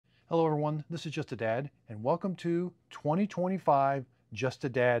Hello everyone, this is Just a Dad, and welcome to 2025 Just a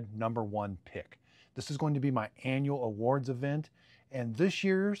Dad #1 pick. This is going to be my annual awards event, and this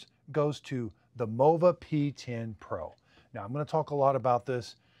year's goes to the Mova P10 Pro. Now I'm going to talk a lot about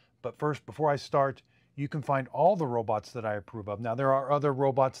this, but first, before I start, you can find all the robots that I approve of. Now there are other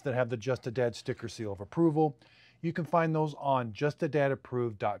robots that have the Just a Dad sticker seal of approval. You can find those on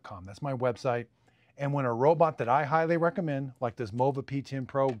justadadapproved.com. That's my website. And when a robot that I highly recommend, like this Mova P10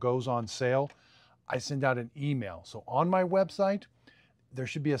 Pro, goes on sale, I send out an email. So on my website, there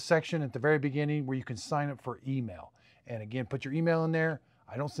should be a section at the very beginning where you can sign up for email. And again, put your email in there.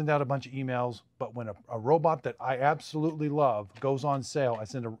 I don't send out a bunch of emails, but when a robot that I absolutely love goes on sale, I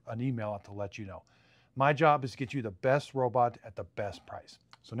send an email out to let you know. My job is to get you the best robot at the best price.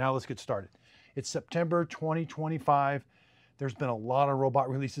 So now let's get started. It's September 2025. There's been a lot of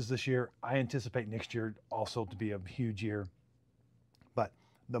robot releases this year. I anticipate next year also to be a huge year. But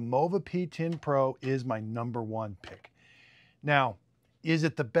the Mova P10 Pro is my #1 pick. Now, is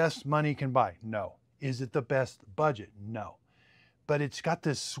it the best money can buy? No. Is it the best budget? No. But it's got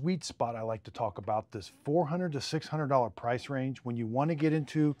this sweet spot I like to talk about, this $400 to $600 price range when you want to get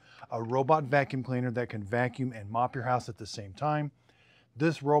into a robot vacuum cleaner that can vacuum and mop your house at the same time.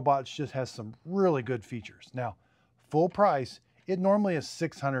 This robot just has some really good features. Now, full price, it normally is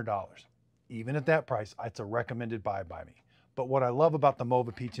 $600. Even at that price, it's a recommended buy by me. But what I love about the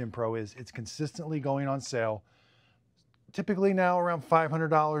Mova P10 Pro is it's consistently going on sale. Typically now around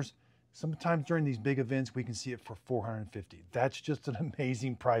 $500. Sometimes during these big events, we can see it for $450. That's just an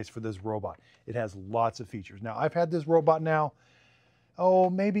amazing price for this robot. It has lots of features. Now, I've had this robot now,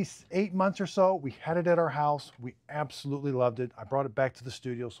 maybe 8 months or so. We had it at our house. We absolutely loved it. I brought it back to the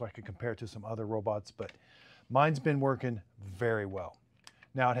studio so I could compare it to some other robots, but mine's been working very well.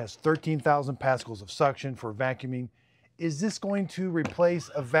 Now it has 13,000 pascals of suction for vacuuming. Is this going to replace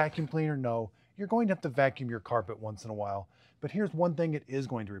a vacuum cleaner? No. You're going to have to vacuum your carpet once in a while. But here's one thing it is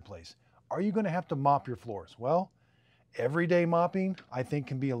going to replace. Are you going to have to mop your floors? Well, everyday mopping, I think,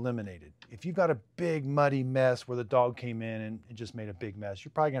 can be eliminated. If you've got a big muddy mess where the dog came in and it just made a big mess,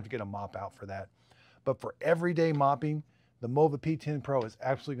 you're probably going to have to get a mop out for that. But for everyday mopping, the Mova P10 Pro is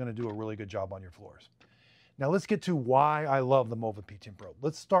absolutely going to do a really good job on your floors. Now let's get to why I love the Mova P10 Pro.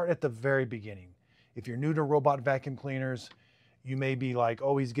 Let's start at the very beginning. If you're new to robot vacuum cleaners, you may be like,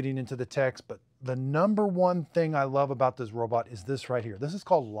 oh, he's getting into the text, but the #1 thing I love about this robot is this right here. This is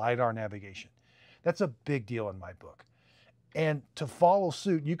called LiDAR navigation. That's a big deal in my book. And to follow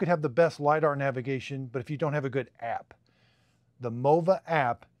suit, you could have the best LiDAR navigation, but if you don't have a good app, the Mova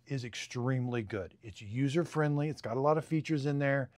app is extremely good. It's user-friendly. It's got a lot of features in there.